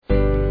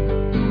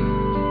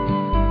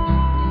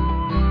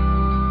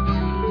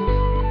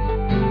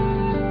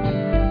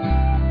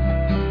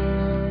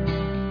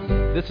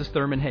this is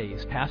Thurman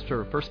Hayes, pastor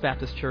of First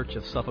Baptist Church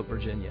of Suffolk,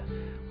 Virginia.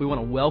 We want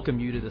to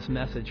welcome you to this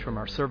message from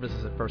our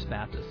services at First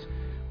Baptist.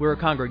 We're a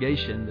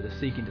congregation that is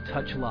seeking to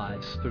touch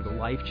lives through the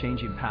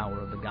life-changing power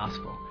of the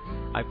gospel.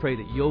 I pray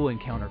that you'll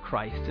encounter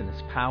Christ in His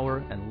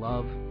power and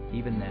love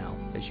even now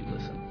as you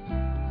listen.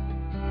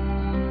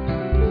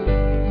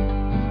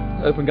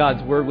 Open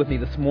God's Word with me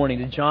this morning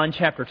to John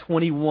chapter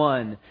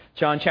 21.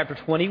 John chapter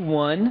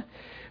 21.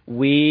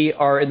 We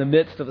are in the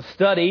midst of a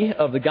study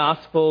of the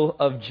Gospel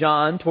of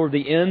John. Toward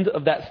the end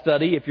of that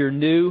study, if you're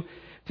new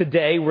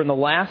today, we're in the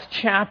last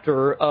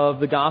chapter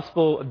of the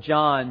Gospel of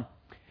John.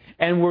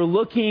 And we're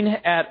looking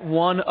at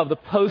one of the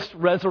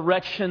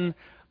post-resurrection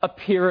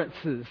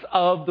appearances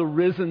of the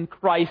risen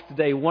Christ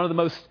today. One of the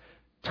most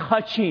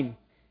touching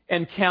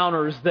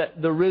encounters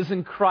that the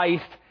risen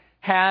Christ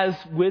has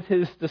with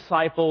His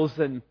disciples.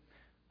 And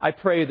I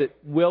pray that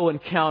we'll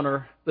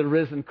encounter the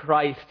risen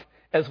Christ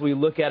as we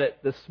look at it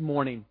this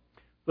morning.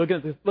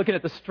 Looking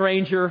at the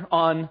stranger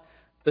on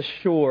the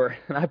shore.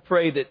 And I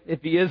pray that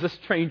if he is a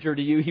stranger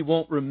to you, he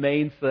won't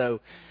remain so.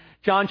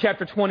 John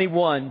chapter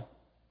 21.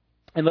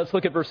 And let's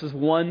look at verses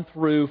 1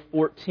 through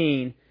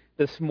 14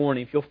 this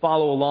morning, if you'll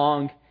follow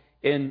along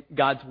in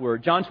God's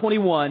Word. John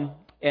 21,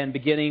 and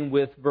beginning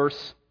with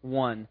verse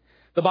 1.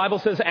 The Bible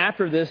says,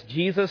 after this,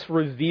 Jesus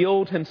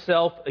revealed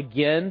Himself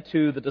again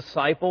to the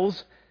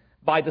disciples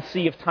by the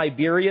Sea of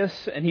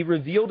Tiberias, and He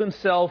revealed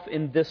Himself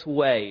in this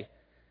way.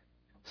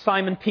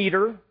 Simon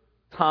Peter,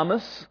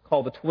 Thomas,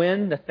 called the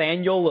twin,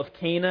 Nathanael of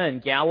Cana in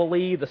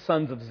Galilee, the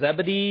sons of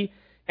Zebedee,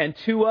 and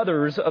two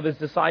others of His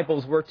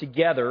disciples were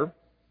together.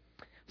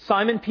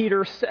 Simon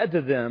Peter said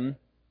to them,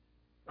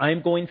 I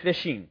am going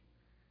fishing.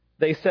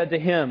 They said to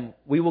him,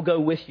 we will go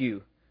with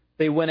you.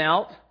 They went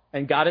out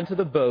and got into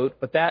the boat,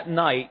 but that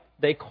night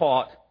they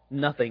caught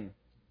nothing.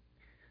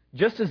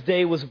 Just as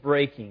day was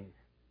breaking,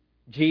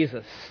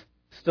 Jesus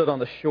stood on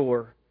the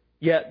shore,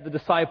 yet the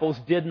disciples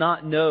did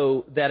not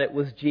know that it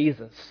was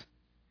Jesus.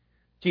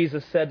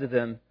 Jesus said to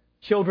them,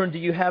 children, do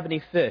you have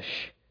any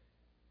fish?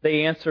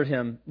 They answered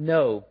Him,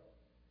 no.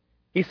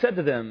 He said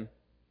to them,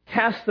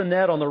 cast the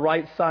net on the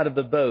right side of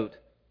the boat,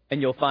 and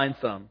you'll find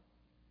some.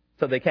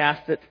 So they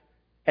cast it,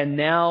 and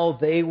now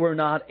they were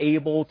not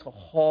able to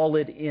haul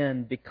it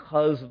in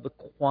because of the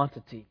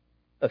quantity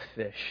of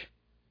fish.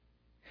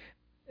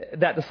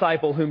 That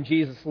disciple whom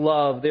Jesus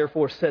loved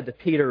therefore said to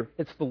Peter,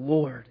 it's the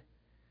Lord.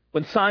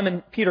 When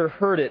Simon Peter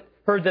heard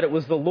that it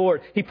was the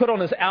Lord, he put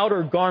on his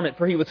outer garment,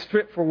 for he was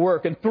stripped for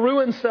work, and threw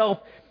himself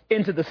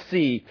into the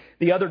sea.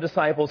 The other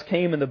disciples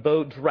came in the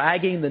boat,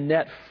 dragging the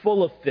net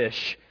full of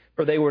fish,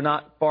 for they were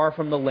not far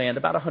from the land,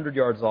 about 100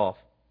 yards off.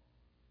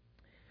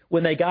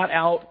 When they got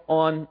out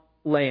on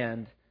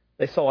land,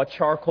 they saw a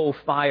charcoal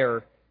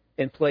fire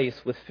in place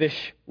with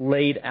fish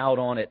laid out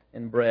on it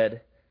and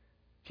bread.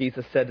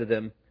 Jesus said to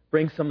them,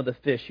 bring some of the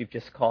fish you've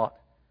just caught.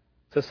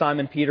 So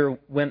Simon Peter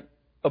went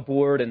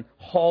aboard and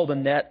hauled a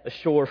net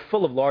ashore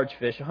full of large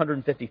fish,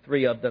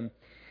 153 of them.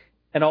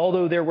 And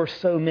although there were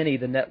so many,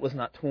 the net was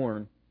not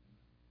torn.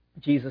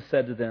 Jesus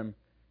said to them,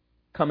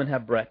 come and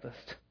have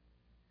breakfast.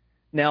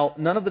 Now,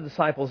 none of the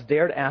disciples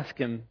dared ask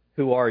Him,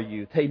 who are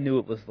you? They knew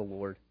it was the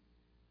Lord.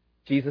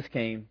 Jesus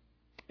came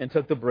and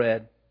took the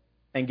bread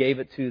and gave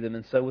it to them,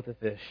 and so with the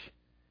fish.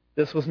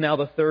 This was now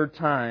the third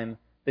time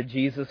that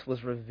Jesus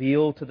was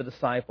revealed to the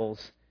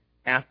disciples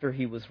after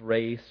He was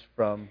raised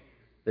from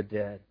the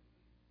dead.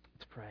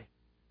 Let's pray.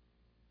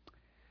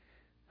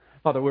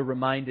 Father, we're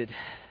reminded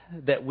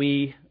that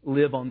we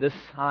live on this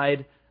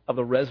side of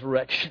the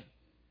resurrection,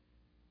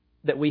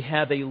 that we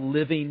have a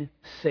living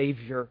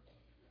Savior,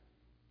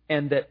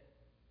 and that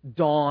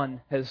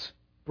dawn has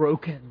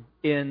broken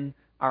in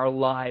our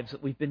lives,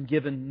 that we've been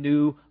given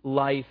new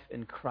life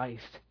in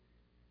Christ.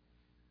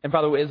 And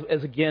Father,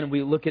 as again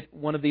we look at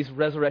one of these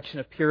resurrection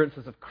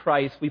appearances of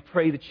Christ, we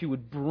pray that You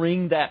would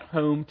bring that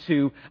home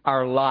to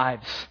our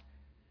lives.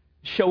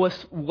 Show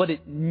us what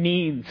it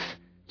means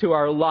to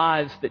our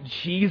lives that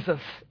Jesus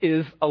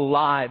is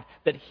alive,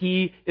 that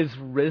He is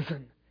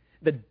risen,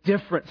 the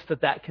difference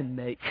that can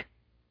make.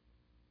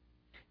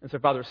 And so,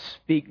 Father,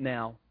 speak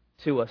now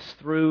to us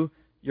through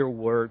Your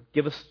Word.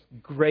 Give us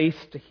grace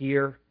to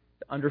hear,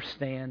 to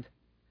understand,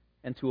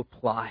 and to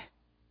apply.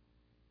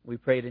 We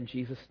pray it in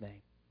Jesus'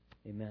 name.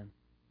 Amen.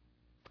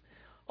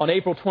 On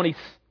April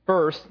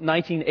 21st,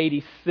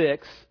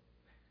 1986,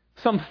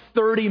 some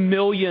 30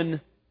 million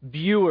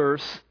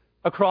viewers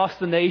across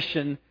the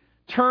nation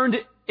turned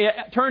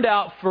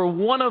out for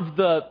one of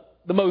the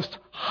most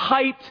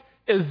hyped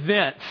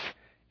events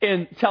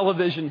in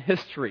television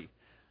history.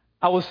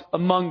 I was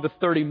among the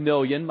 30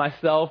 million,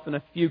 myself and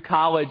a few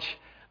college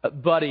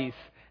buddies.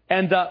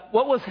 And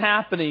what was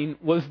happening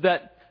was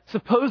that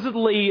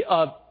supposedly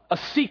a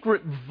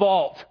secret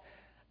vault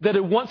that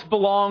had once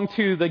belonged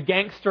to the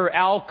gangster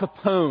Al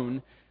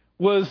Capone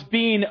was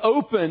being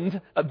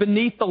opened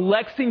beneath the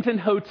Lexington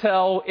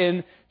Hotel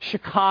in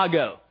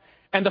Chicago.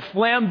 And the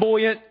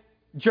flamboyant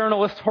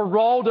journalist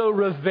Geraldo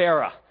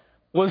Rivera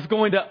was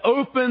going to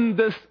open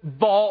this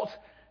vault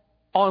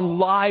on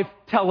live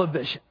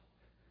television.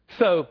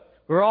 So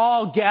we're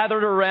all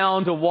gathered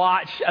around to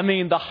watch. I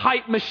mean, the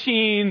hype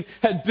machine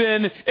had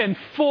been in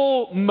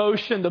full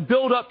motion. The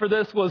build-up for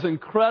this was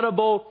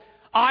incredible.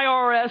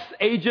 IRS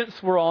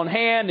agents were on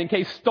hand in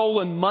case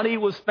stolen money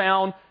was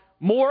found.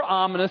 More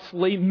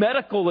ominously,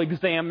 medical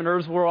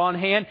examiners were on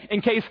hand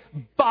in case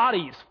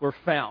bodies were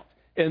found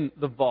in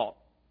the vault.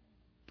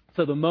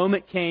 So the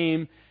moment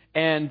came,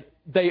 and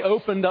they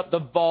opened up the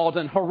vault,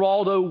 and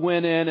Geraldo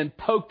went in and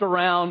poked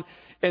around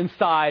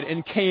inside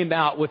and came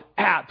out with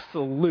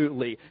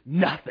absolutely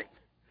nothing.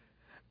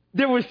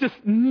 There was just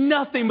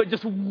nothing but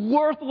just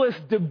worthless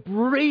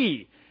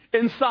debris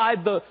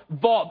inside the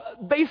vault.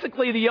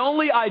 Basically, the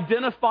only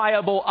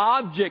identifiable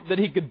object that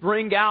he could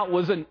bring out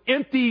was an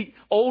empty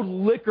old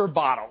liquor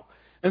bottle.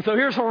 And so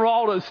here's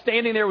Geraldo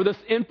standing there with this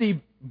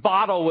empty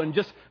bottle and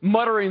just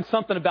muttering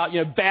something about,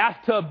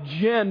 bathtub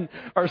gin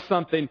or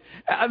something.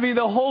 I mean,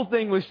 the whole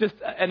thing was just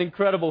an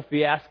incredible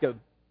fiasco.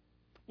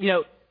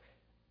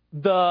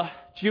 The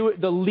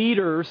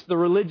leaders, the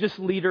religious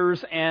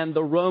leaders and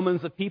the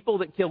Romans, the people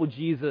that killed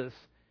Jesus,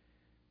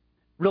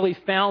 really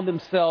found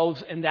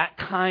themselves in that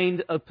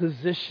kind of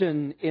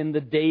position in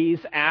the days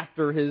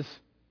after his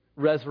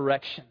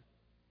resurrection,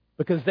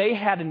 because they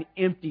had an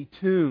empty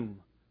tomb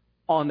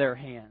on their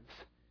hands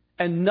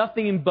and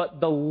nothing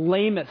but the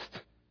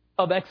lamest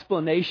of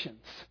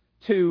explanations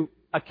to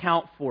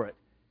account for it.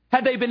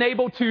 Had they been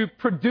able to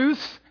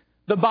produce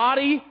the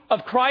body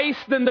of Christ,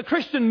 then the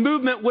Christian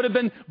movement would have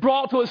been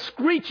brought to a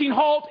screeching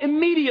halt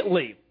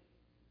immediately.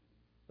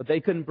 But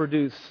they couldn't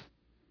produce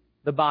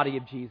the body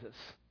of Jesus,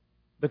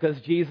 because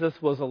Jesus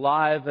was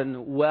alive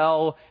and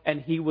well,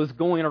 and he was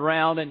going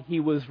around and he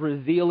was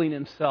revealing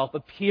himself,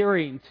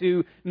 appearing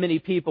to many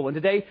people. And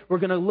today we're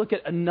going to look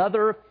at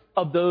another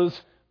of those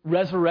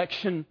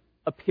resurrection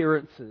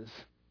appearances.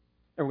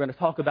 And we're going to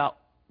talk about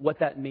what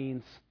that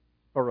means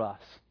for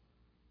us.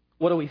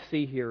 What do we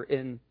see here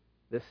in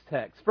this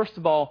text? First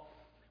of all,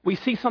 we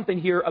see something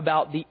here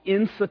about the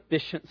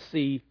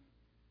insufficiency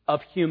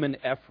of human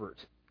effort.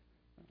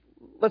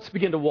 Let's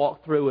begin to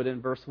walk through it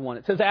in verse 1.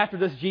 It says, after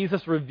this,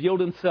 Jesus revealed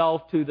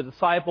himself to the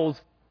disciples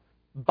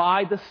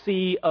by the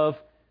Sea of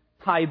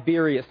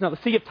Tiberias. Now, the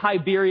Sea of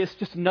Tiberias is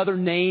just another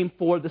name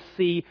for the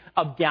Sea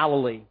of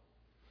Galilee.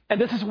 And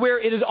this is where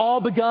it had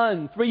all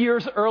begun 3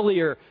 years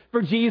earlier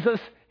for Jesus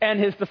and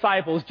his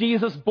disciples.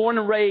 Jesus, born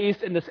and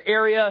raised in this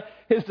area,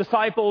 his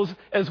disciples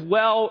as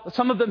well.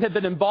 Some of them had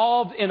been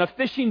involved in a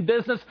fishing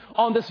business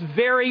on this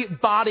very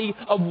body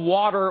of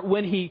water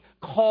when he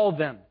called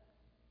them.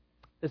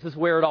 This is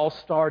where it all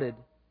started.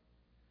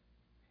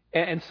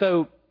 And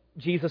so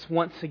Jesus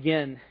once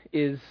again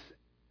is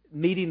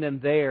meeting them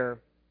there.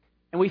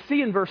 And we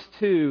see in verse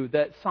 2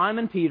 that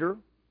Simon Peter,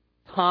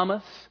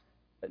 Thomas,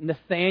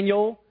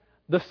 Nathanael,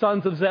 the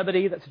sons of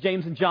Zebedee, that's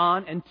James and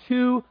John, and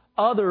two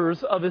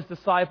others of his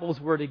disciples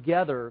were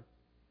together.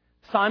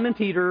 Simon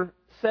Peter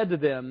said to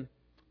them,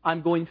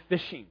 I'm going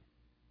fishing.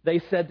 They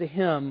said to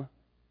him,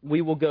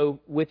 we will go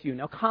with you.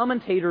 Now,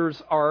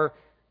 commentators are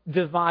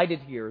divided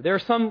here. There are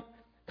some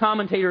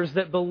commentators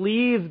that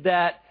believe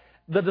that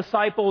the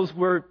disciples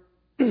were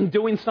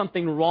doing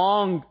something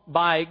wrong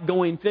by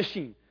going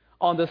fishing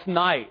on this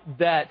night,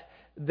 that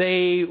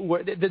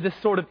this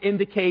sort of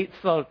indicates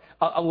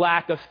a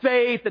lack of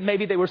faith, that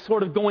maybe they were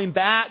sort of going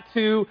back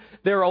to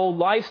their old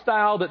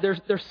lifestyle, that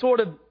they're sort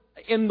of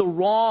in the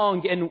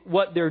wrong in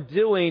what they're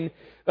doing.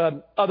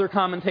 Other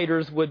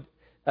commentators would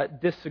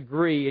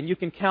disagree, and you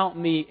can count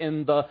me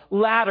in the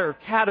latter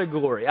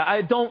category.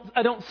 I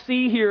don't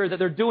see here that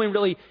they're doing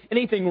really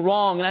anything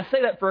wrong, and I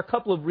say that for a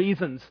couple of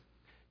reasons.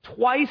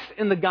 Twice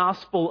in the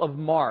Gospel of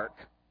Mark,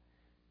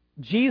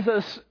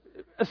 Jesus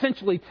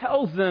essentially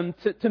tells them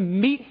to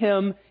meet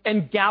him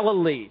in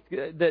Galilee,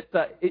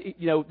 that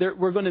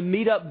we're going to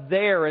meet up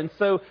there. And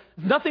so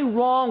there's nothing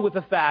wrong with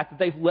the fact that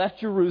they've left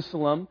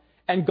Jerusalem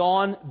and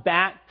gone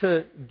back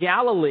to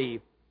Galilee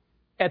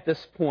at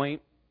this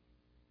point.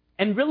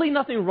 And really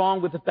nothing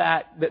wrong with the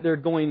fact that they're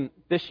going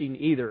fishing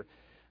either.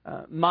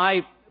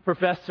 My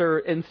professor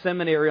in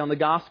seminary on the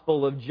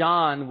Gospel of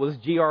John was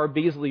G.R.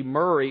 Beasley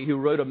Murray, who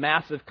wrote a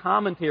massive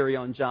commentary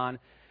on John.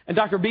 And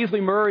Dr.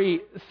 Beasley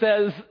Murray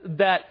says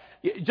that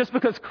just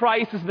because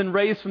Christ has been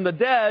raised from the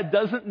dead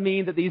doesn't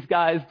mean that these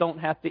guys don't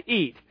have to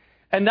eat.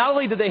 And not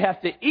only do they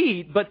have to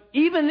eat, but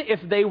even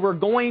if they were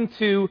going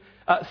to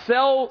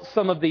sell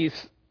some of these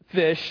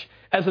fish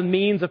as a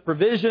means of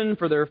provision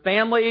for their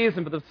families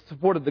and for the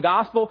support of the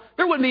gospel,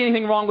 there wouldn't be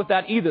anything wrong with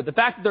that either. The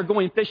fact that they're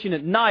going fishing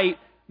at night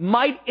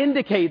might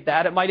indicate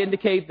that. It might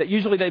indicate that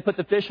usually they put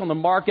the fish on the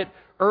market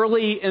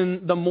early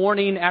in the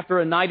morning after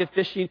a night of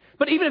fishing.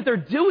 But even if they're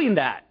doing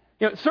that,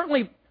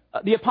 certainly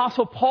the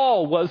Apostle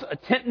Paul was a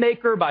tent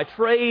maker by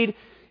trade.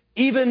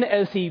 Even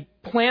as he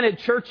planted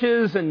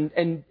churches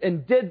and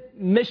did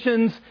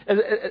missions,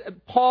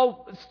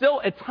 Paul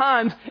still at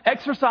times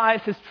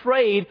exercised his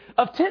trade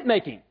of tent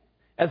making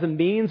as a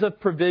means of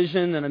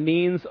provision and a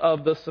means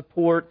of the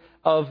support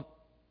of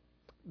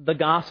the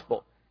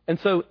gospel. And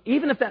so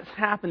even if that's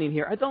happening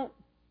here, I don't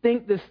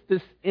think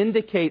this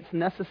indicates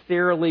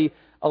necessarily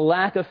a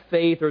lack of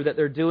faith or that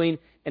they're doing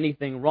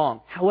anything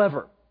wrong.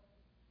 However,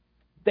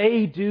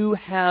 they do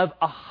have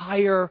a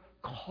higher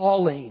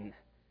calling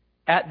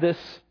at this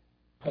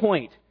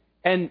point.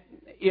 And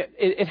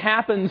it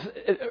happens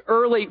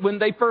early when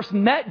they first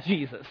met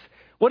Jesus.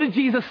 What did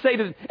Jesus say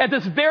to them? At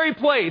this very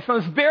place,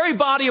 on this very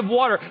body of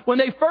water, when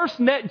they first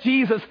met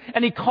Jesus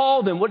and He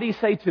called them, what did He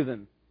say to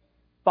them?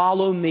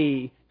 Follow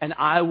me and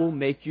I will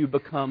make you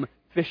become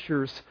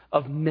fishers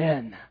of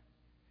men.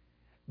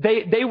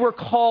 They were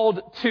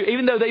called to,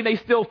 even though they may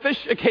still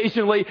fish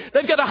occasionally,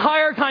 they've got a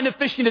higher kind of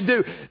fishing to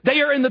do.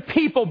 They are in the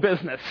people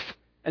business,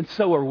 and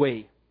so are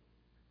we.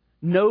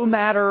 No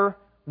matter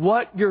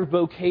what your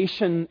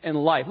vocation in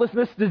life. Listen,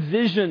 this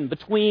division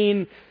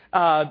between,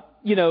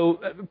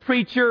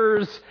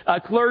 preachers,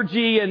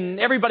 clergy, and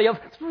everybody else,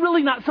 it's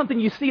really not something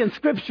you see in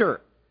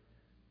Scripture.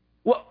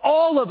 Well,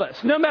 all of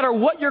us, no matter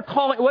what you're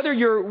calling, whether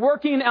you're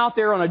working out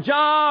there on a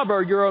job,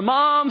 or you're a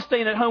mom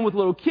staying at home with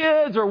little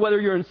kids, or whether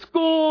you're in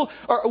school,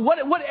 or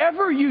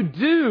whatever you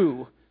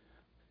do,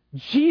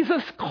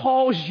 Jesus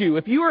calls you.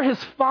 If you are His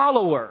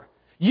follower,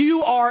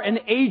 you are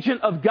an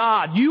agent of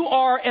God. You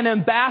are an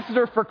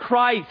ambassador for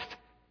Christ.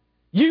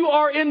 You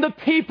are in the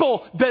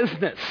people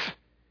business.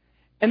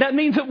 And that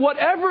means that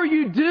whatever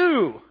you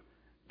do,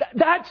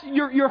 that's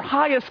your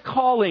highest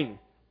calling.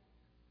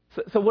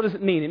 So what does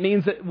it mean? It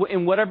means that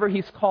in whatever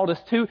He's called us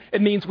to,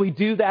 it means we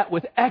do that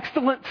with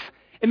excellence.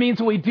 It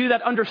means we do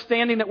that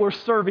understanding that we're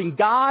serving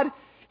God.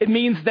 It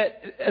means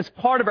that as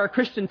part of our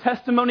Christian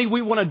testimony,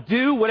 we want to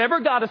do whatever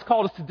God has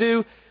called us to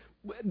do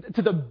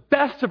to the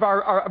best of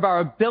our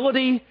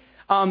ability,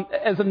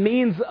 as a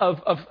means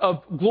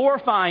of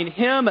glorifying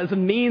Him, as a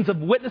means of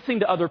witnessing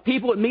to other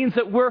people. It means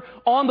that we're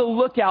on the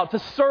lookout to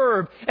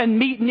serve and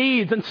meet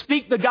needs and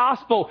speak the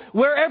gospel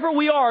wherever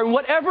we are, in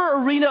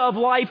whatever arena of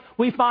life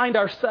we find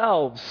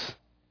ourselves.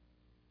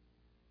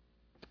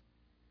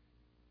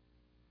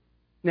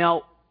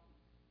 Now,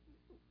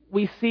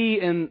 we see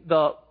in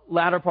the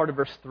latter part of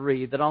verse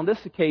 3 that on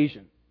this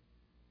occasion,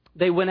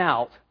 they went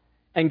out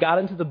and got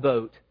into the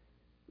boat,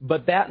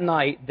 but that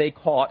night they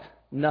caught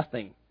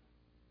nothing.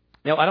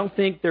 Now, I don't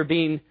think they're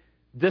being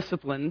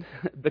disciplined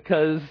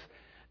because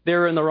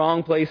they're in the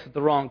wrong place at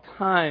the wrong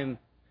time,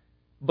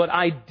 but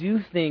I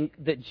do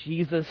think that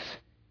Jesus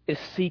is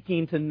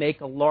seeking to make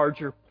a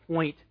larger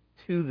point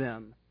to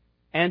them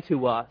and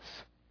to us.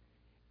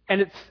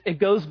 And it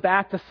goes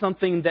back to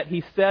something that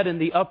He said in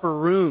the upper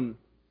room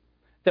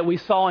that we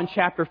saw in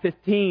chapter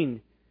 15,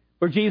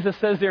 where Jesus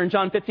says there in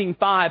John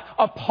 15:5,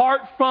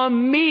 apart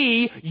from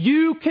me,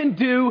 you can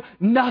do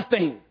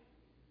nothing.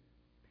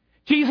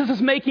 Jesus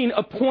is making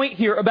a point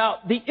here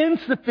about the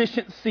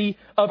insufficiency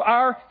of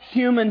our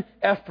human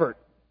effort.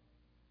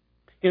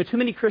 Too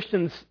many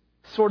Christians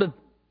sort of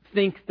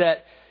think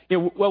that,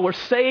 we're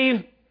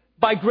saved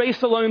by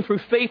grace alone, through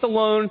faith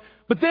alone,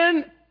 but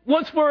then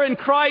once we're in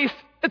Christ,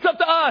 it's up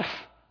to us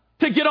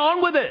to get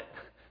on with it.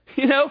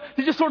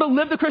 To just sort of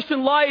live the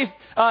Christian life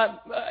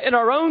in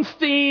our own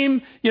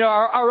steam,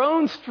 our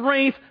own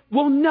strength.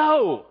 Well,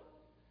 no.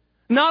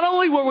 Not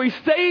only were we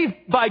saved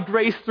by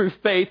grace through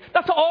faith,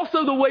 that's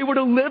also the way we're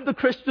to live the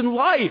Christian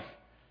life.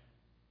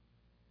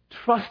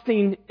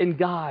 Trusting in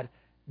God,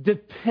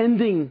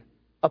 depending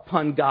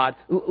upon God,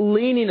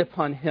 leaning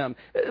upon Him.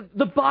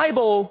 The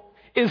Bible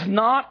is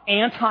not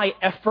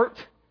anti-effort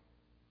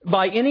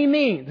by any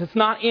means. It's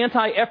not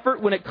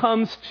anti-effort when it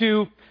comes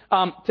to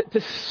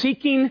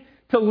seeking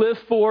to live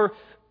for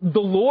the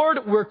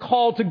Lord. We're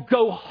called to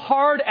go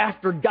hard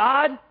after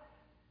God.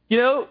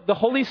 The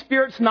Holy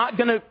Spirit's not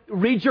going to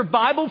read your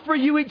Bible for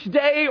you each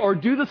day or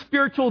do the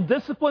spiritual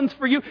disciplines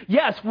for you.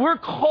 Yes, we're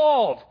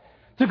called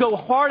to go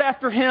hard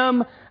after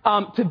Him,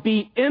 to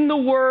be in the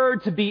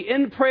Word, to be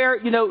in prayer.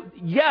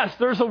 Yes,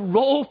 there's a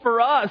role for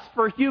us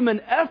for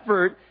human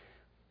effort,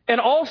 and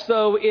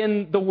also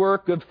in the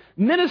work of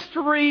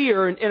ministry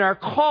or in our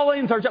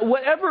callings, or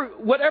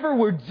whatever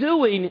we're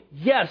doing.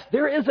 Yes,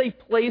 there is a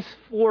place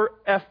for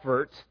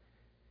effort.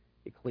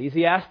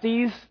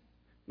 Ecclesiastes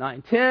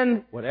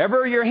 9:10,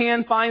 whatever your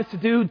hand finds to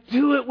do,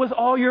 do it with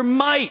all your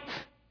might.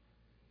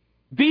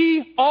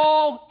 Be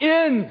all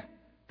in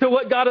to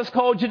what God has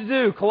called you to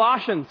do.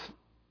 Colossians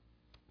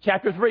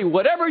chapter 3,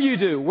 whatever you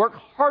do, work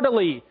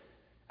heartily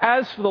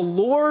as for the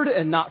Lord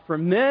and not for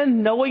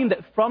men, knowing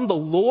that from the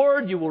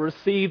Lord you will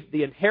receive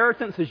the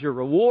inheritance as your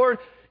reward.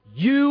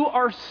 You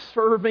are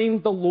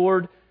serving the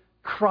Lord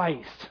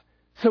Christ.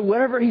 So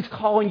whatever He's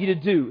calling you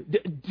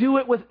to do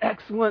it with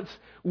excellence,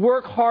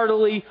 work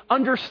heartily,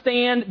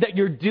 understand that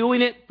you're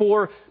doing it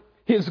for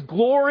His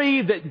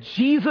glory, that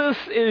Jesus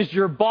is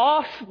your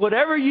boss,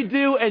 whatever you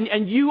do,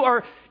 and you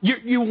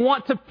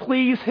want to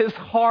please His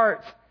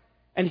heart,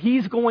 and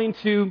He's going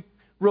to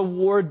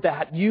reward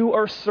that. You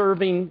are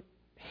serving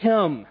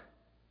Him.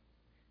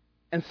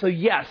 And so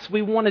yes,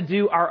 we want to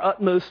do our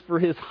utmost for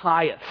His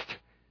highest.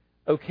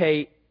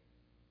 Okay?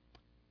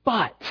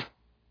 But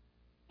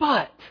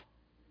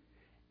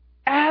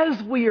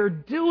as we are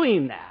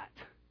doing that,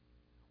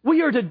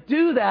 we are to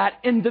do that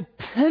in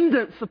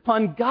dependence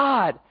upon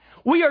God.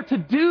 We are to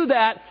do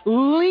that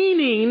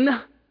leaning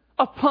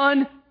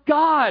upon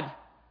God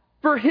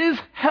for His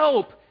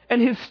help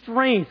and His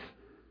strength.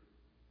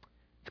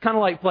 It's kind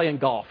of like playing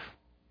golf.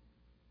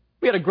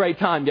 We had a great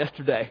time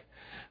yesterday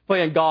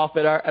playing golf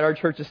at our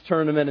church's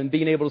tournament and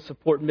being able to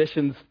support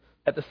missions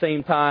at the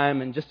same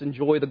time and just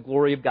enjoy the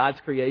glory of God's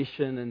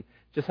creation and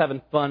just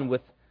having fun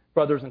with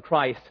brothers in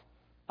Christ.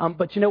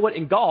 But you know what?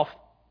 In golf,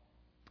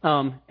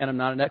 and I'm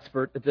not an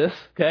expert at this,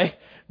 okay,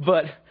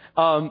 but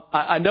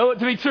I know it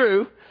to be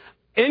true.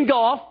 In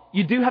golf,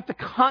 you do have to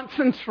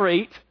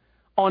concentrate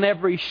on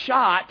every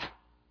shot,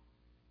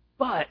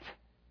 but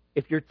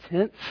if you're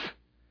tense,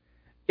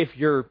 if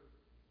you're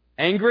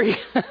angry,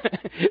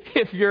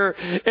 if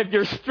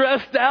you're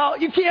stressed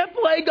out, you can't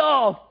play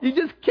golf. You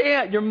just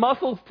can't. Your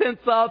muscles tense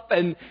up,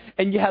 and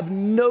you have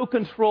no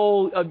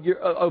control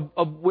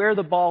of where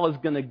the ball is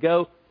going to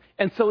go.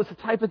 And so it's the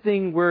type of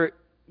thing where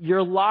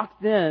you're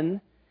locked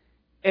in,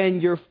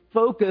 and you're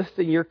focused,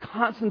 and you're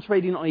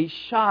concentrating on each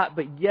shot,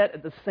 but yet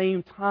at the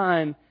same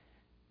time,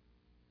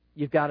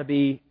 you've got to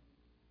be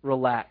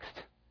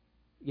relaxed.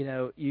 You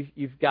know,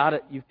 you've got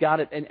it,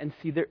 and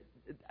see there.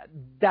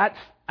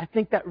 I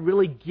think that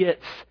really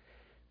gets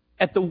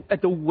at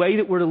the way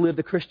that we're to live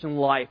the Christian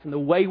life and the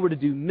way we're to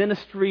do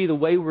ministry, the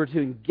way we're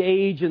to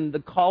engage in the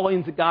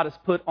callings that God has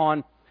put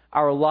on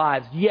our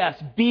lives.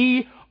 Yes,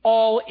 be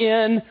all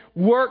in,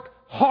 work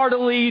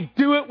heartily,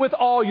 do it with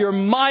all your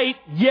might.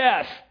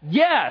 Yes,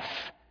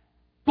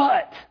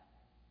 but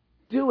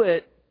do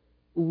it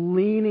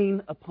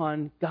leaning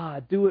upon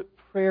God. Do it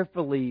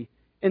prayerfully,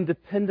 in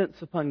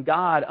dependence upon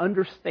God,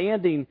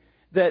 understanding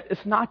that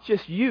it's not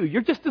just you.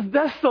 You're just a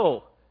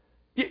vessel.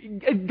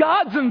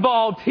 God's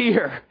involved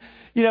here.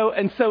 You know,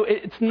 and so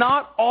it's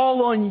not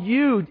all on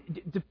you.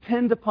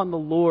 Depend upon the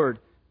Lord.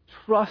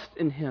 Trust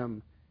in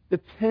Him.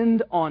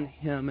 Depend on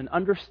Him and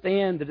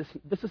understand that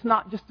this is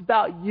not just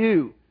about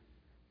you.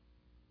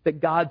 That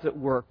God's at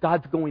work.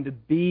 God's going to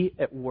be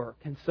at work.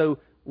 And so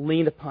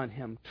lean upon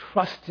Him.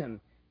 Trust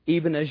Him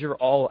even as you're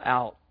all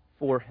out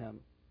for Him.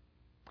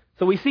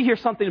 So we see here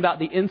something about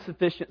the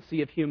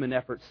insufficiency of human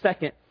effort.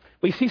 Second,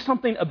 we see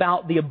something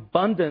about the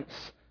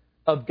abundance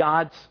of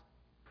God's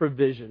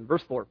provision.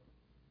 Verse 4.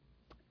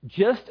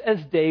 Just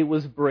as day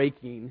was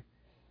breaking,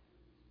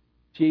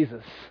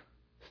 Jesus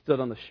stood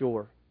on the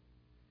shore.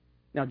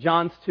 Now,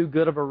 John's too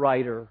good of a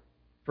writer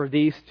for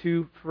these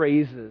two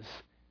phrases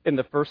in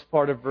the first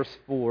part of verse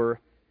 4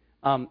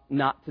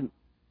 not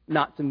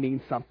to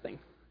mean something.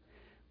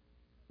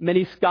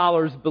 Many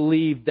scholars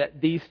believe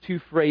that these two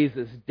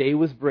phrases, day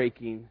was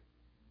breaking,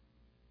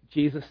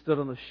 Jesus stood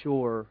on the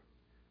shore,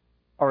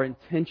 are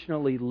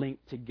intentionally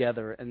linked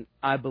together, and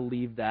I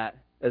believe that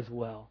as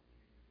well.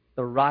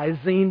 The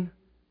rising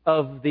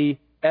of the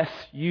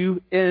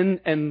S-U-N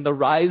and the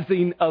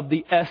rising of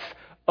the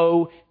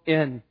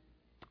S-O-N.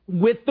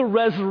 With the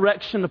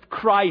resurrection of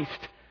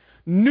Christ,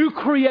 new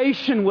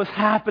creation was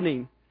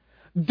happening.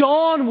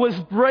 Dawn was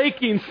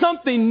breaking.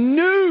 Something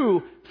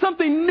new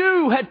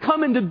had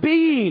come into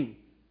being.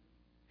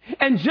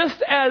 And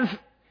just as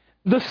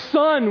the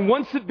sun,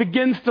 once it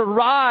begins to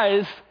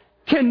rise,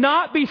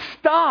 cannot be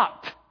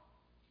stopped,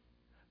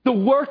 the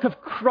work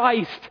of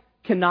Christ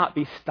cannot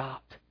be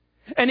stopped.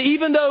 And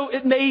even though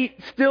it may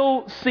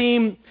still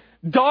seem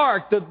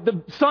dark,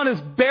 the sun is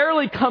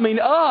barely coming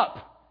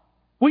up,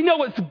 we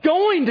know it's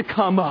going to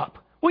come up.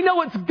 We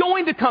know it's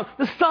going to come.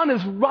 The sun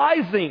is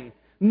rising.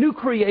 New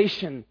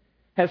creation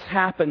has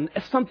happened.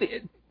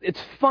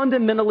 It's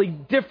fundamentally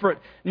different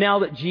now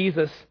that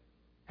Jesus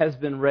has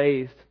been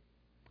raised.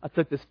 I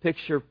took this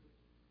picture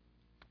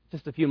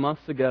just a few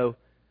months ago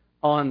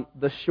on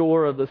the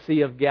shore of the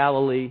Sea of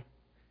Galilee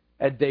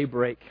at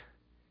daybreak.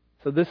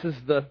 So this is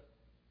the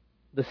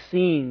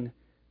scene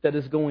that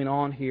is going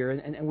on here.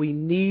 And we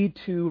need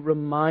to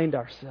remind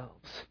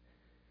ourselves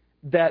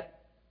that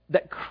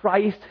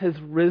Christ has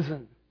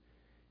risen.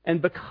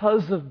 And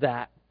because of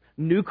that,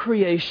 new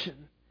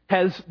creation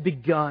has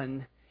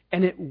begun,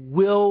 and it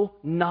will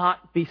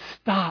not be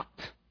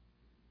stopped.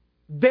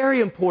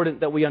 Very important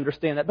that we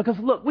understand that, because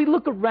look, we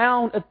look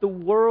around at the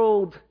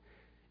world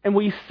and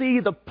we see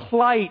the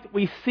plight,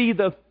 we see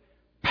the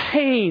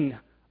pain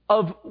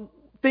of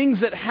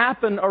things that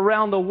happen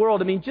around the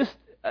world. I mean, just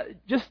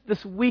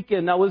this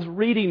weekend I was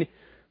reading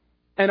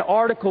an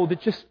article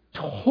that just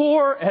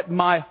tore at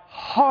my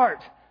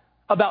heart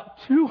about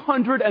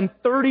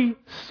 230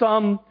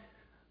 some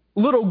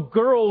little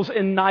girls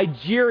in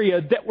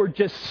Nigeria that were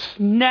just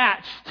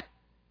snatched,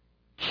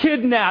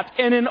 kidnapped,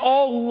 and in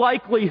all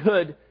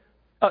likelihood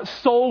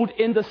sold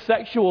into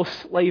sexual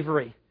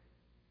slavery.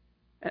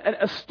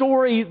 A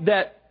story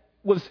that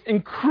was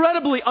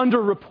incredibly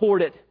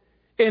underreported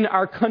in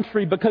our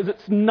country because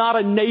it's not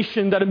a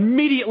nation that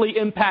immediately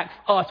impacts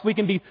us. We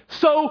can be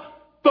so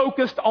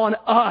focused on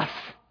us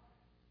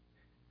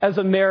as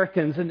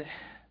Americans, and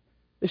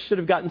this should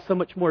have gotten so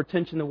much more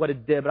attention than what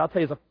it did. But I'll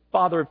tell you, as a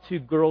father of two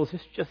girls,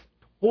 it's just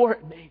tore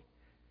at me.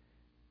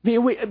 I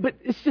mean, but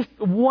it's just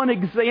one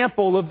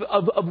example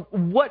of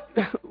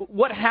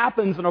what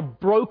happens in a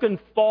broken,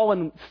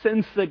 fallen,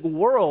 sin-sick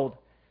world.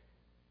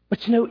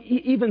 But you know,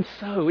 even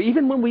so,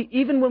 even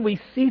when we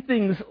see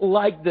things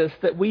like this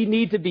that we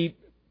need to be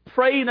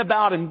praying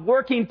about and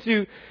working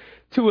to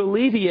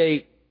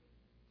alleviate,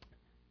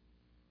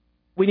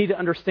 we need to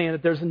understand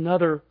that there's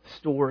another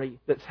story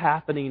that's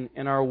happening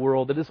in our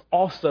world that is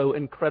also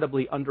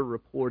incredibly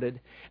underreported,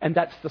 and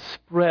that's the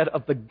spread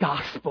of the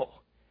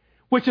gospel,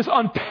 which is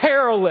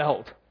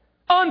unparalleled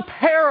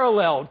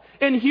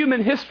in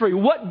human history.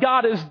 What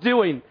God is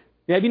doing,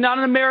 maybe not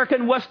in America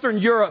and Western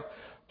Europe,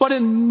 but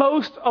in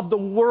most of the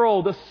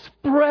world, the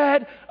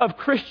spread of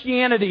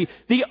Christianity,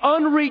 the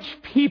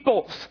unreached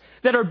peoples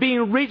that are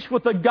being reached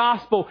with the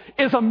gospel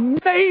is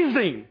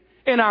amazing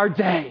in our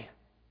day.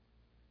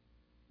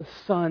 The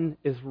sun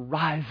is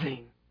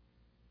rising.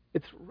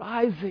 It's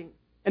rising,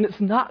 and it's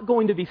not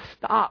going to be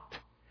stopped.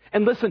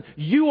 And listen,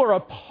 you are a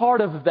part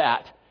of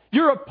that.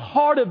 You're a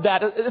part of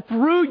that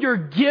through your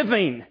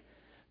giving,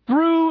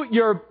 through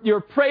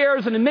your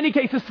prayers, and in many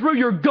cases through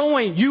your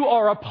going. You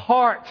are a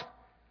part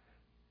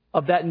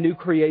of that new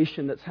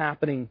creation that's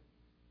happening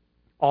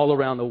all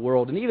around the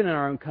world, and even in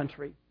our own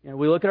country. You know,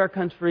 we look at our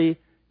country,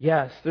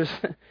 yes, there's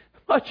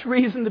much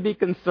reason to be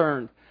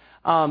concerned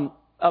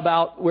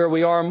about where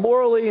we are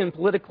morally and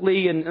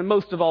politically and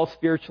most of all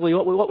spiritually.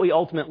 What we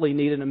ultimately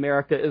need in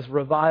America is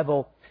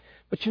revival.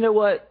 But you know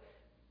what?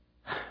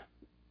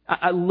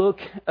 I look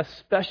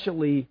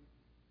especially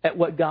at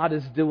what God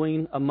is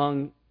doing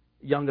among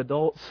young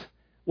adults,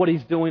 what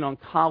He's doing on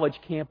college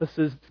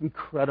campuses. It's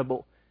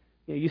incredible.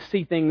 You know, you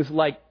see things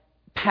like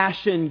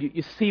passion.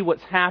 You see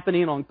what's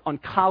happening on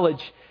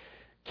college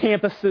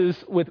campuses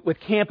with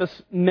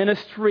campus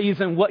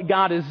ministries and what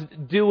God is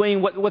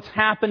doing, what's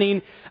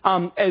happening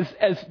as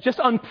just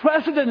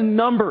unprecedented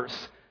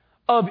numbers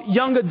of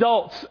young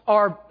adults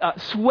are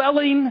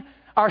swelling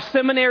our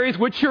seminaries,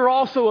 which you're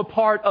also a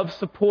part of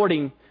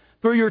supporting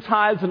through your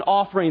tithes and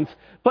offerings.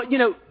 But, you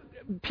know,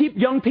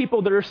 young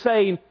people that are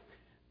saying,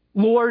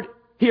 Lord,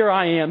 here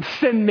I am,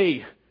 send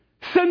me.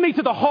 Send me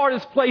to the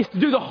hardest place to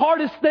do the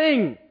hardest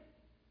thing.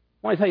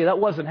 I want to tell you, that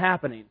wasn't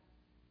happening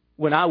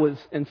when I was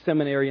in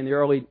seminary in the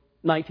early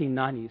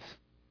 1990s.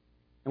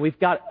 And we've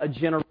got a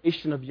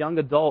generation of young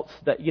adults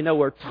that, you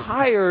know, are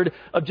tired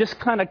of just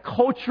kind of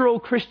cultural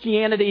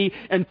Christianity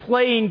and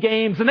playing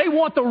games, and they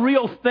want the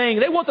real thing.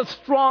 They want the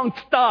strong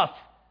stuff.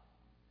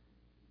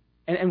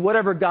 And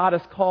whatever God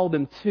has called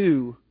them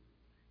to,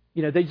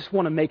 you know, they just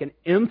want to make an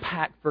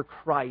impact for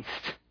Christ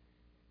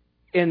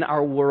in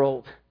our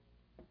world.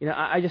 You know,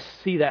 I just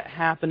see that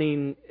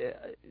happening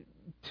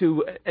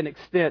to an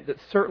extent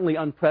that's certainly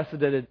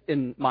unprecedented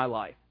in my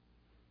life.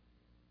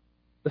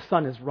 The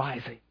sun is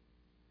rising.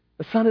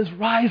 The sun is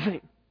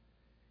rising.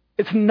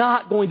 It's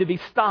not going to be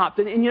stopped.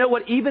 And you know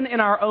what? Even in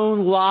our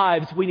own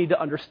lives, we need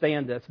to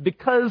understand this.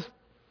 Because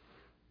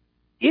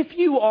if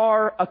you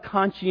are a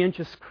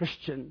conscientious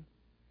Christian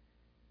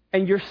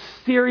and you're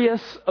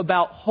serious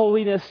about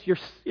holiness, you're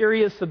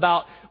serious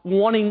about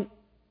wanting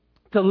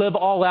to live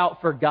all out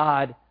for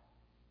God,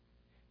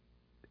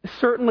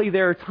 certainly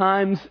there are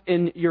times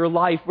in your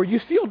life where you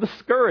feel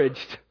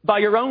discouraged by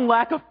your own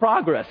lack of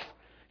progress.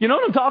 You know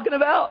what I'm talking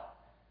about?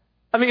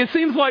 I mean, it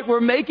seems like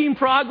we're making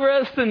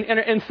progress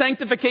in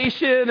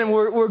sanctification and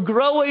we're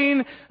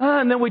growing,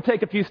 and then we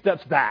take a few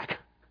steps back.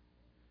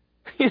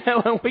 You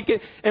know,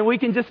 and we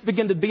can just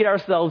begin to beat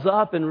ourselves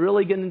up and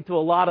really get into a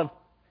lot of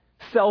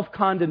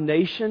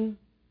self-condemnation.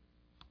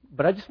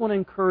 But I just want to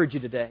encourage you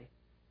today.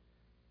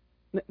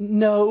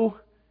 No,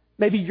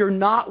 maybe you're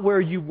not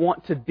where you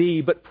want to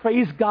be, but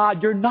praise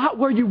God, you're not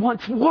where you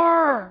once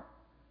were.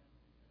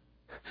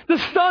 The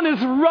sun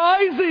is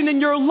rising in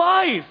your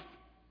life.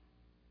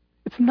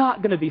 It's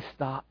not going to be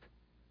stopped.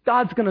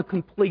 God's going to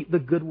complete the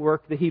good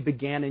work that He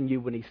began in you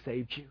when He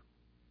saved you.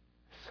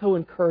 So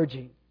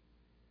encouraging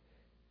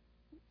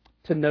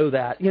to know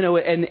that. You know,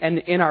 and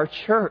in our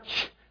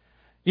church,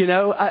 you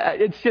know,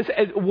 it's just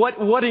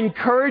what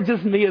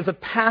encourages me as a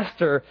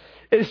pastor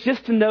is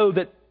just to know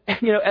that,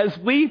 you know, as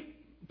we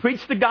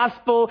preach the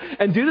gospel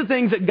and do the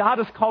things that God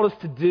has called us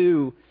to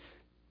do,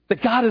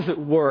 that God is at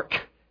work.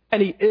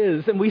 And He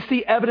is. And we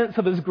see evidence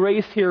of His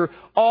grace here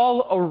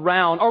all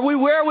around. Are we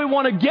where we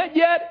want to get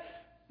yet?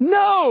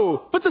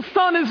 No. But the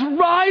sun is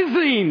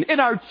rising in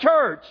our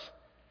church.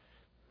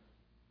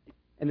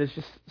 And there's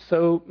just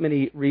so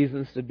many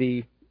reasons to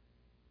be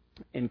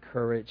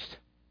encouraged.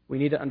 We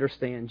need to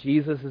understand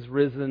Jesus is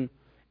risen.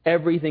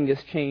 Everything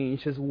has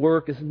changed. His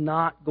work is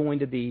not going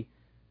to be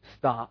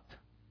stopped.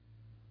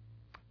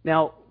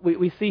 Now,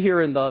 we see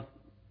here in the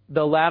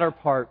latter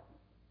part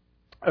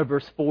of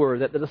verse 4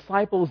 that the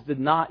disciples did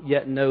not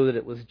yet know that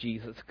it was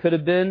Jesus. Could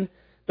have been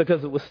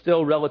because it was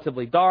still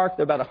relatively dark.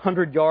 They're about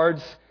 100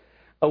 yards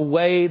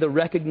away. The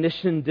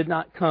recognition did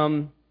not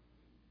come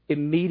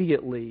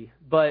immediately.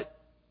 But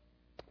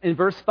in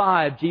verse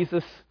 5,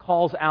 Jesus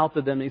calls out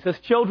to them. He says,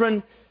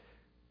 "Children,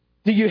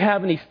 do you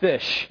have any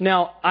fish?"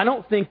 Now, I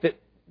don't think that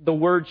the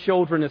word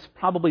children is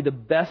probably the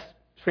best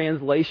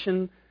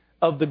translation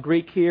of the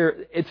Greek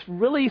here. It's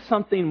really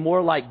something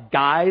more like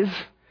guys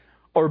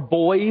or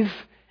boys.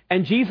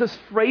 And Jesus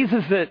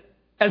phrases it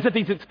as if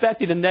He's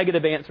expecting a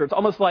negative answer. It's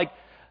almost like,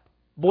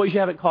 "Boys,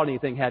 you haven't caught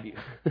anything, have you?"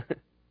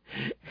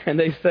 And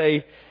they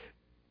say,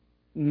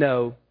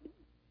 "No."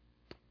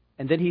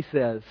 And then He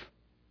says,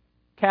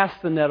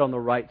 "Cast the net on the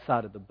right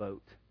side of the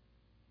boat,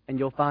 and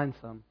you'll find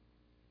some."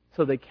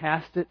 So they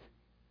cast it,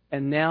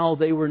 and now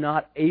they were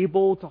not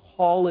able to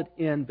haul it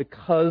in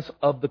because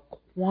of the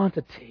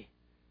quantity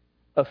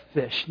of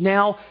fish.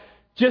 Now,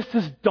 just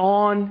as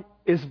dawn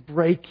is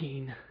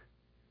breaking,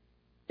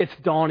 it's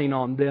dawning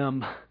on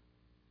them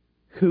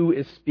who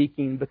is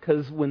speaking,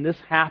 because when this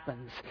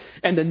happens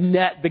and the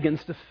net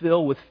begins to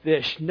fill with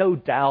fish, no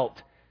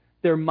doubt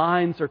their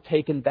minds are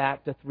taken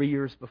back to 3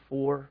 years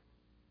before,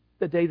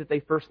 the day that they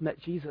first met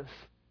Jesus.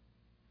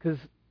 Because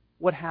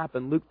what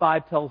happened? Luke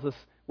 5 tells us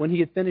when he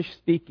had finished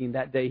speaking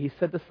that day, he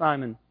said to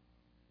Simon,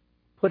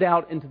 "Put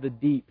out into the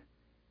deep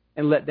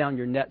and let down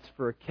your nets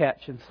for a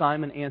catch." And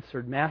Simon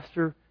answered,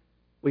 "Master,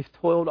 we've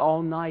toiled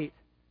all night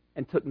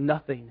and took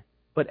nothing,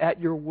 but at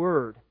your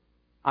word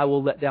I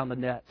will let down the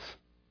nets."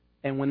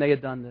 And when they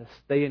had done this,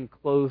 they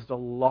enclosed a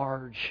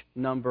large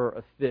number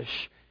of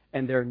fish,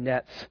 and their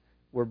nets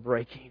were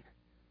breaking.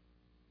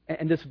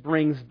 And this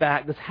brings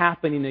back, this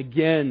happening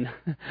again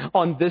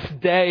on this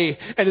day.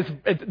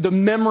 And the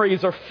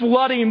memories are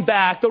flooding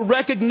back. The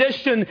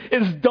recognition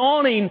is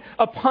dawning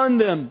upon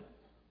them.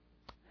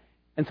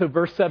 And so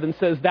verse 7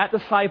 says, "That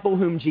disciple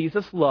whom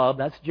Jesus loved,"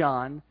 that's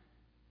John,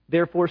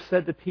 "therefore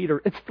said to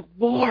Peter, 'It's the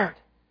Lord.'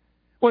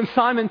 When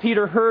Simon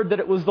Peter heard that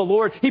it was the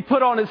Lord, he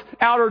put on his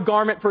outer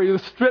garment, for he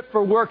was stripped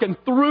for work, and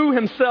threw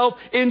himself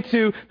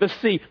into the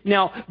sea."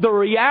 Now, the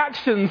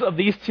reactions of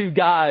these two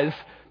guys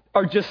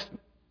are just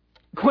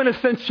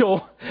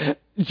quintessential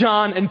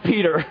John and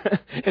Peter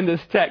in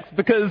this text,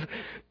 because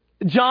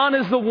John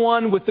is the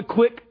one with the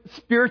quick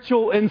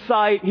spiritual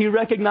insight. He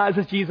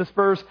recognizes Jesus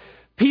first.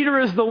 Peter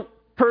is the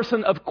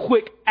person of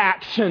quick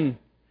action.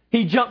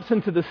 He jumps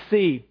into the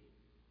sea.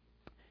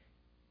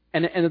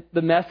 And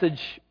the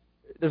message,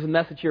 there's a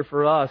message here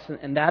for us,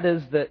 and that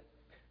is that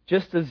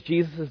just as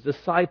Jesus'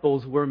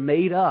 disciples were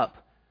made up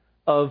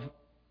of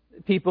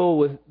people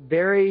with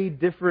very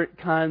different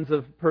kinds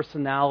of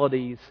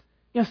personalities,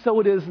 so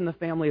it is in the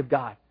family of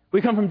God.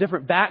 We come from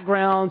different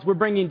backgrounds. We're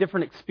bringing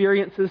different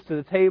experiences to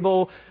the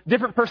table,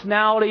 different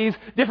personalities,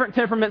 different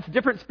temperaments,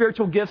 different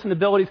spiritual gifts and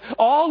abilities,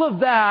 all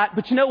of that.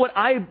 But you know what?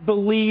 I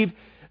believe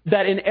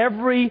that in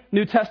every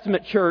New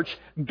Testament church,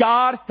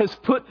 God has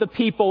put the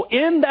people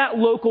in that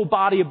local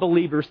body of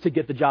believers to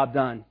get the job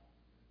done.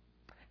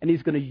 And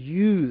He's going to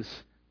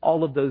use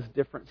all of those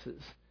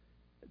differences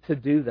to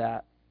do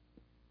that.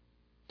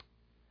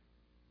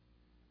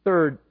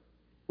 Third,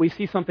 we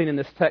see something in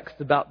this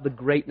text about the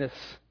greatness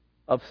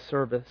of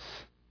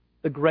service.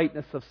 The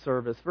greatness of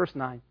service. Verse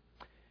 9.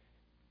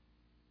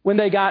 When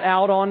they got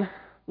out on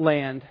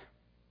land,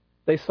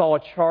 they saw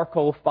a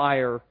charcoal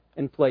fire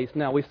in place.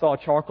 Now, we saw a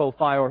charcoal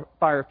fire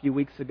a few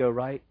weeks ago,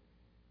 right?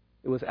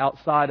 It was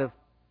outside of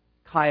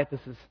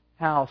Caiaphas'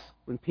 house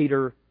when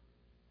Peter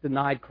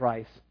denied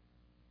Christ.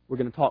 We're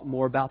going to talk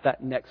more about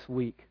that next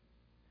week.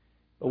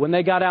 But when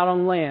they got out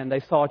on land,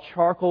 they saw a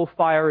charcoal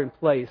fire in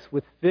place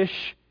with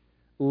fish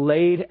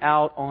laid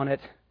out on it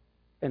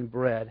and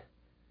bread.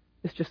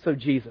 It's just so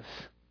Jesus.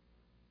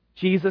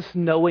 Jesus,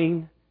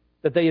 knowing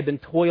that they had been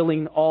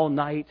toiling all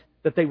night,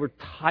 that they were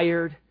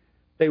tired,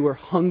 they were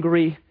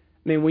hungry.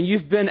 I mean, when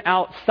you've been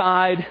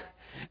outside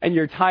and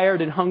you're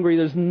tired and hungry,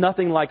 there's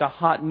nothing like a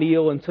hot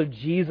meal. And so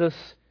Jesus,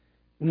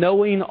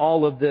 knowing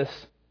all of this,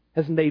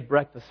 has made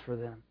breakfast for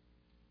them.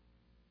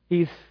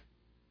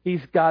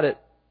 He's got it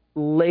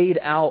laid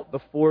out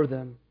before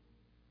them.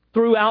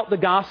 Throughout the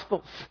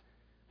Gospels,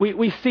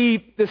 we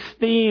see this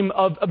theme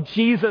of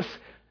Jesus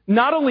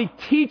not only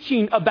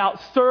teaching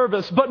about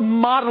service, but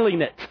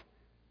modeling it.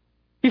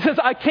 He says,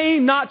 "I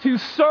came not to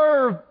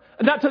serve,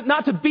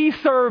 not to be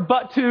served,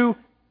 but to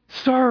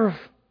serve."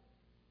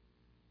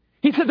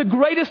 He said, "The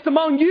greatest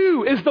among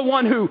you is the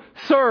one who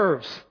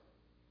serves."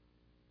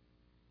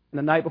 And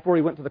the night before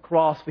He went to the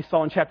cross, we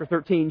saw in chapter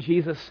 13,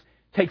 Jesus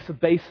takes a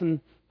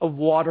basin of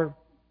water,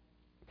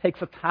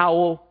 takes a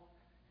towel,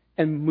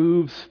 and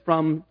moves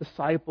from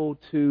disciple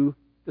to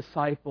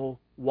disciple,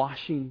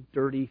 washing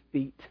dirty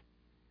feet.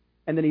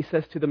 And then He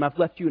says to them, "I've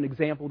left you an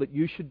example that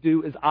you should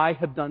do as I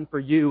have done for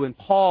you." And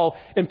Paul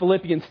in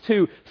Philippians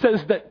 2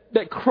 says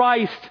that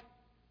Christ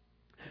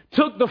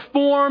took the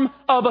form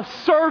of a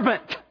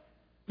servant,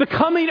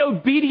 becoming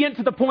obedient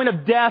to the point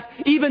of death,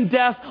 even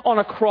death on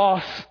a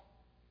cross.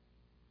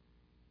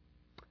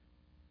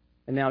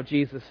 And now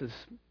Jesus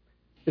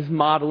is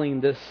modeling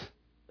this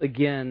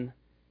again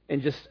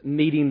and just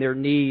meeting their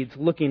needs,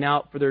 looking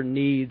out for their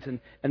needs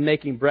and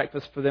making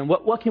breakfast for them.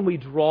 What can we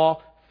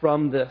draw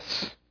from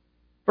this?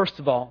 First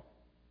of all,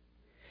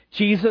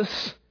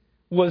 Jesus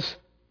was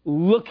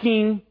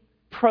looking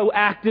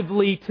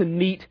proactively to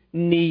meet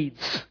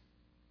needs.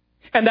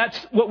 And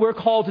that's what we're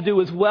called to do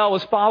as well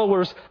as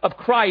followers of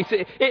Christ.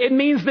 It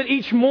means that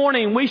each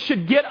morning we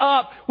should get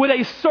up with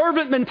a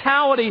servant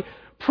mentality,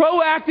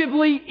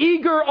 proactively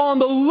eager on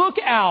the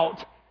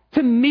lookout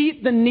to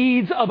meet the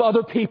needs of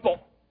other people.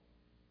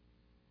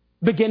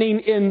 Beginning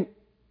in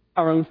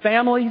our own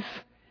families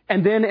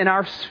and then in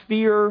our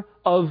sphere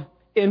of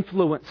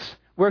influence,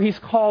 where He's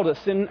called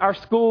us, in our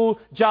school,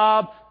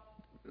 job,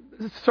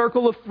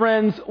 circle of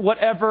friends,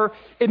 whatever.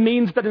 It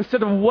means that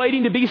instead of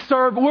waiting to be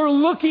served, we're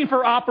looking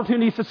for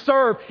opportunities to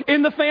serve.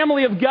 In the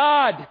family of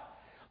God,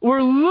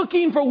 we're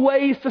looking for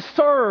ways to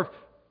serve,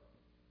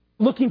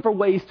 looking for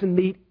ways to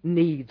meet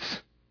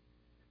needs.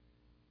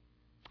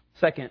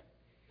 Second,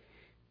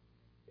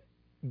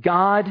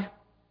 God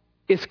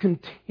is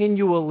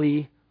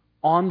continually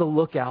on the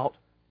lookout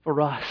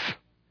for us,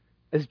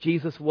 as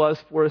Jesus was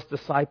for His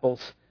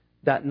disciples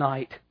that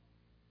night.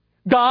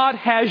 God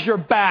has your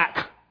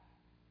back.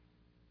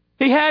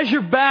 He has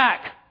your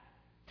back.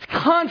 He's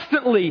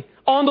constantly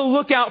on the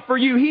lookout for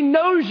you. He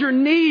knows your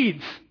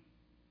needs.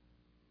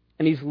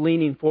 And He's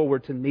leaning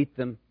forward to meet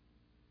them.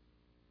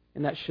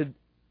 And that should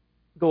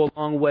go a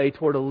long way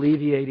toward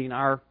alleviating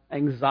our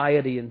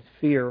anxiety and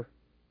fear.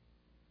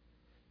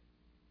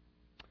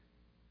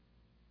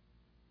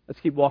 Let's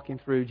keep walking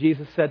through.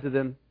 Jesus said to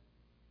them,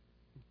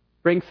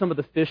 "Bring some of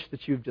the fish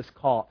that you've just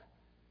caught."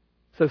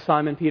 So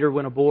Simon Peter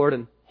went aboard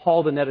and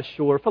hauled the net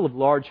ashore, full of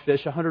large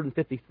fish,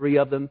 153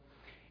 of them.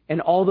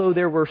 And although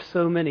there were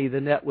so many,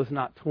 the net was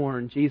not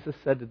torn. Jesus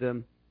said to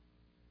them,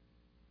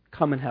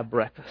 "Come and have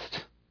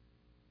breakfast."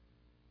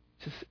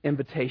 Just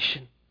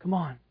invitation. Come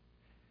on.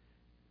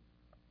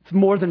 It's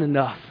more than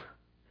enough.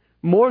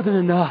 More than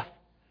enough.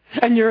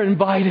 And you're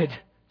invited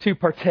to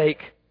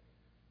partake.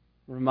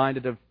 I'm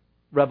reminded of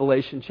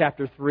Revelation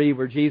chapter 3,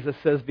 where Jesus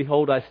says,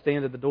 "Behold, I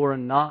stand at the door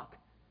and knock.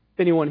 If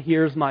anyone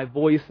hears my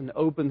voice and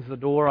opens the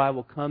door, I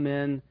will come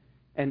in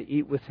and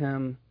eat with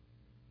him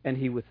and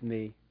he with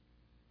me."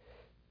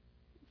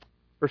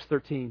 Verse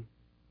 13.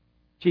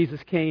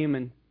 Jesus came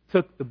and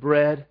took the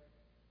bread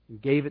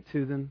and gave it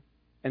to them,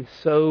 and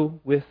so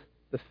with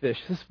the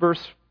fish. This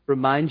verse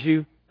reminds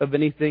you of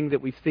anything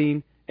that we've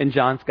seen in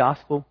John's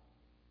Gospel?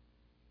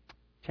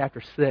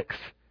 Chapter 6,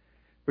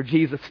 where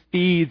Jesus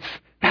feeds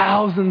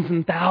thousands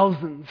and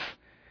thousands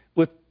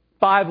with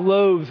 5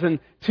 loaves and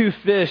 2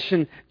 fish.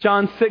 And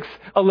John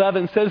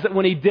 6:11 says that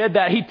when He did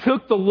that, He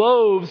took the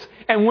loaves,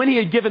 and when He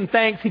had given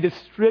thanks, He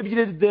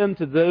distributed them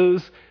to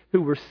those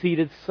who were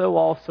seated. So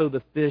also the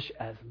fish,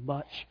 as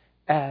much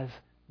as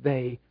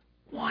they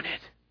wanted.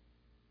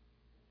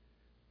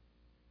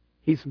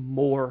 He's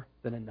more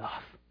than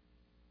enough.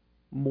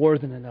 More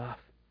than enough.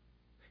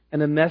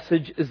 And the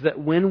message is that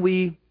when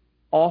we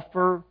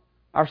offer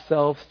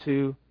ourselves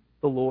to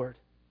the Lord,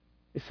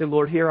 we say,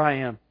 "Lord, here I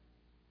am.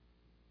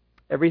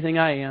 Everything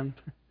I am,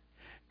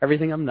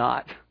 everything I'm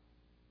not,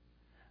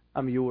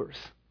 I'm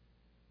yours.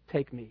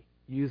 Take me,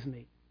 use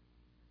me."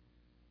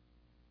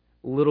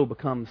 Little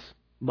becomes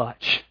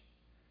much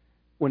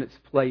when it's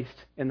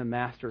placed in the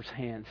Master's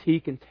hands. He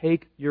can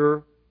take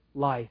your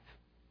life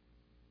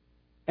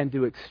and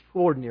do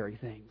extraordinary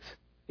things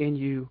in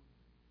you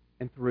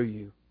and through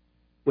you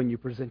when you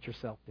present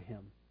yourself to Him.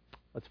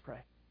 Let's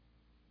pray.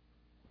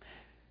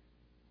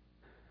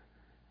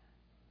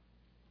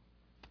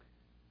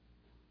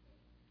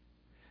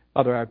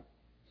 Father, I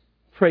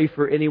pray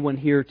for anyone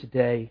here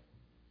today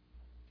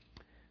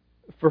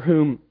for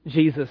whom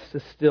Jesus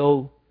is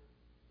still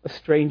a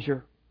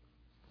stranger.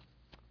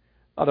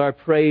 Father, I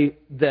pray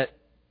that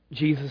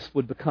Jesus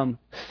would become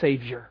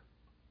Savior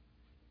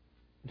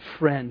and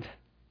friend.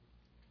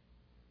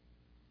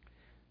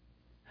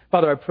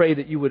 Father, I pray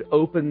that you would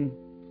open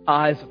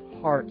eyes of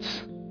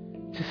hearts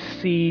to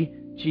see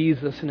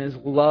Jesus and His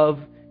love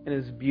and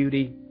His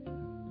beauty,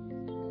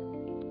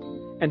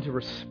 and to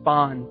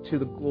respond to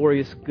the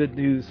glorious good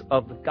news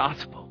of the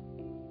gospel.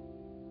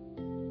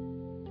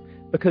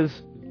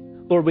 Because,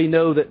 Lord, we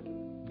know that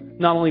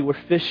not only were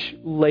fish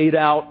laid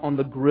out on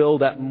the grill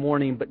that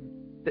morning, but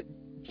that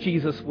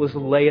Jesus was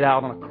laid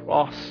out on a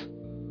cross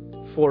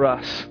for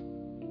us,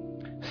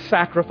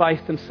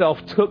 sacrificed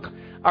Himself, took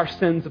our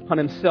sins upon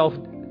Himself,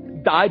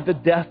 died the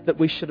death that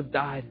we should have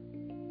died,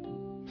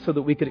 so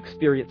that we could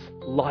experience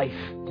life,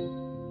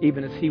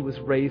 even as He was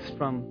raised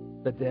from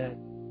the dead.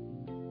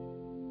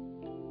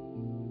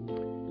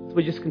 So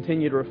we just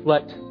continue to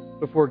reflect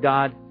before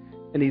God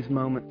in these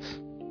moments.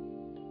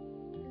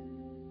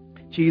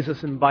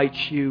 Jesus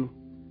invites you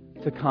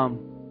to come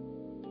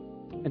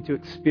and to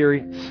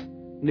experience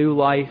new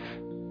life,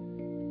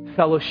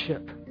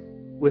 fellowship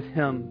with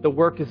Him. The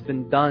work has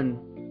been done.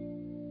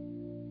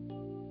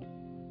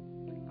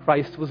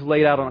 Christ was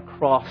laid out on a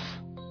cross,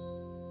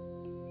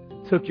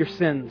 took your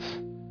sins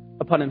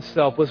upon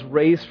Himself, was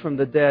raised from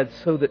the dead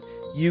so that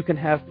you can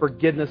have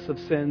forgiveness of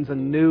sins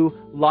and new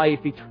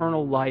life,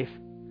 eternal life,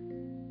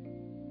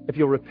 if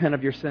you'll repent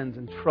of your sins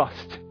and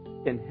trust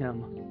in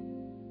Him.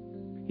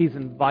 He's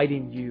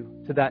inviting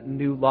you to that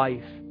new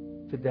life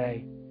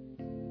today.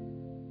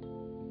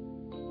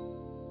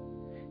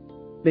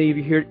 Many of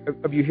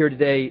you here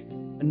today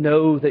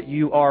know that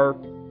you are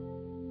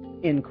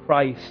in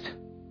Christ.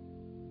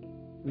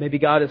 Maybe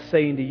God is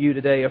saying to you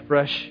today,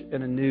 afresh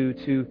and anew,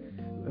 to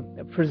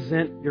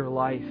present your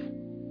life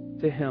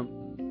to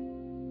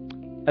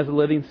Him as a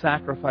living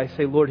sacrifice.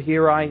 Say, "Lord,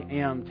 here I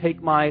am.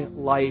 Take my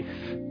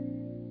life.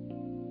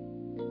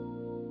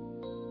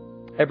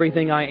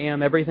 Everything I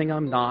am, everything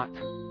I'm not.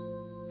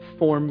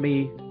 Form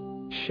me,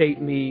 shape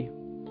me,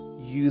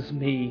 use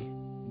me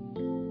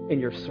in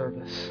your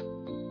service."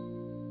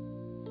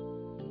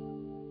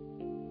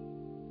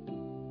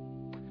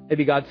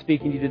 Maybe God's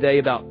speaking to you today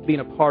about being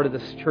a part of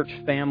this church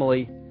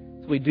family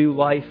as we do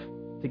life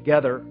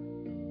together.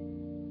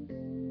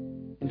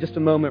 In just a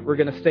moment, we're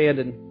going to stand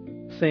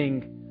and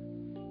sing.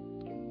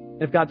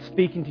 And if God's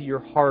speaking to your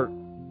heart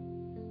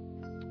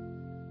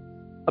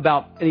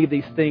about any of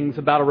these things,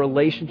 about a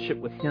relationship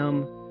with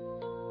Him,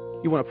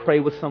 you want to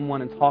pray with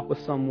someone and talk with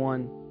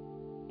someone,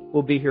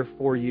 we'll be here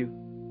for you.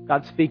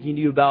 God's speaking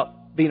to you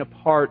about being a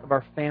part of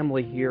our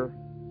family here.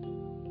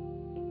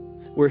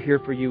 We're here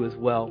for you as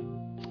well.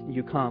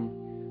 You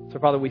come. So,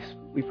 Father, we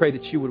pray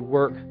that you would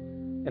work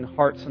in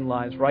hearts and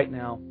lives right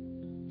now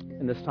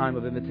in this time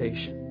of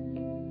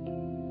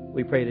invitation.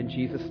 We pray it in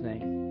Jesus'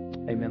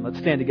 name. Amen. Let's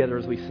stand together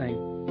as we sing.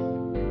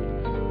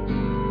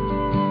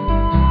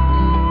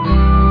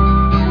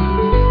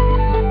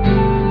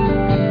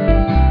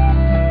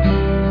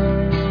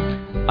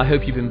 I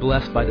hope you've been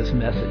blessed by this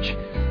message.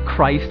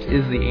 Christ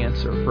is the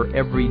answer for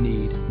every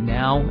need,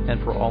 now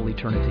and for all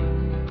eternity.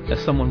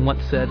 As someone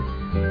once said,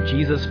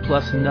 Jesus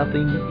plus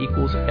nothing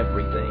equals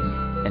everything,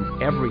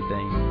 and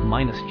everything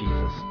minus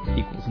Jesus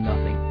equals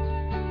nothing.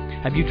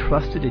 Have you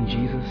trusted in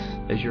Jesus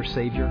as your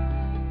Savior?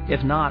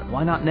 If not,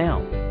 why not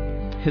now?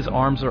 His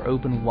arms are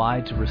open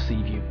wide to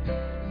receive you.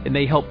 It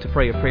may help to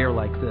pray a prayer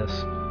like this.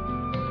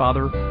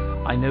 Father,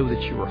 I know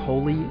that you are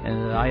holy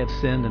and that I have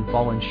sinned and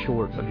fallen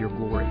short of your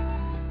glory.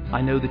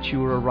 I know that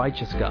you are a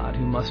righteous God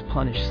who must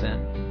punish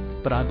sin,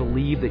 but I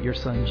believe that your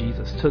Son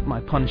Jesus took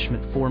my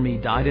punishment for me,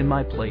 died in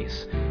my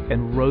place,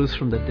 and rose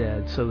from the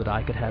dead so that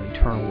I could have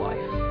eternal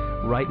life.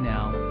 Right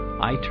now,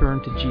 I turn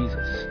to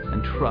Jesus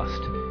and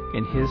trust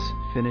in His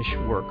finished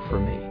work for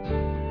me.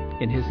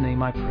 In His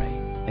name I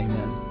pray.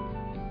 Amen.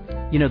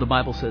 You know, the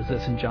Bible says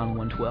this in John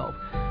 1:12.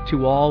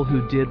 To all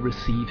who did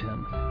receive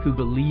Him, who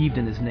believed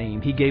in His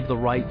name, He gave the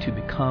right to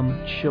become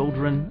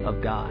children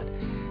of God.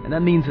 And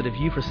that means that if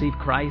you've received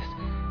Christ,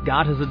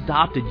 God has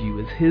adopted you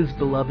as His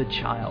beloved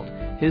child,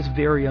 His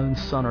very own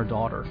son or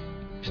daughter.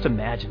 Just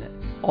imagine it.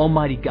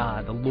 Almighty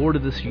God, the Lord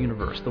of this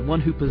universe, the one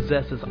who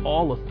possesses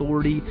all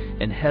authority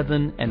in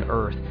heaven and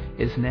earth,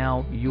 is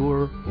now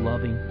your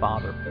loving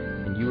Father,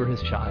 and you are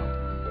His child.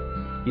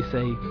 You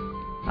say,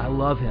 I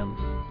love Him.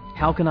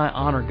 How can I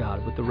honor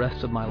God with the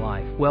rest of my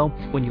life? Well,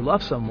 when you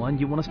love someone,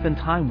 you want to spend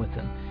time with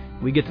them.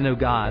 We get to know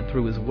God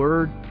through His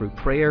Word, through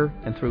prayer,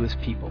 and through His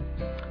people.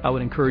 I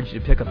would encourage you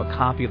to pick up a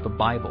copy of the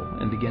Bible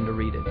and begin to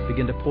read it.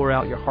 Begin to pour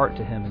out your heart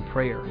to Him in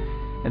prayer.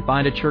 And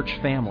find a church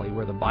family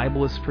where the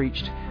Bible is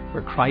preached,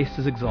 where Christ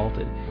is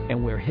exalted,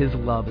 and where His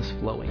love is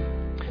flowing.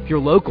 If you're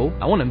local,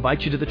 I want to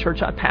invite you to the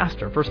church I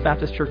pastor, First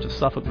Baptist Church of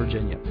Suffolk,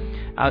 Virginia.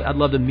 I'd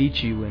love to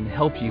meet you and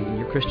help you in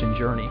your Christian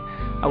journey.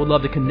 I would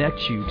love to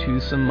connect you to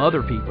some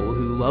other people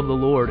who love the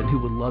Lord and who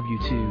would love you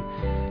too.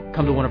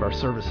 Come to one of our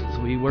services.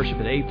 We worship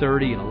at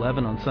 8:30 and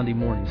 11 on Sunday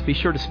mornings. Be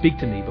sure to speak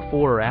to me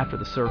before or after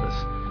the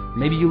service.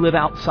 Maybe you live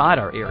outside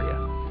our area.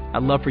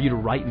 I'd love for you to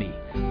write me.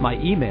 My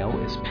email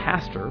is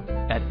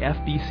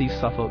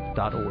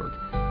pastor@fbcsuffolk.org.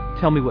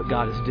 Tell me what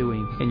God is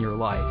doing in your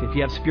life. If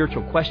you have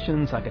spiritual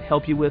questions I could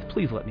help you with,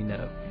 please let me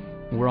know.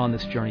 We're on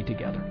this journey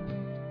together.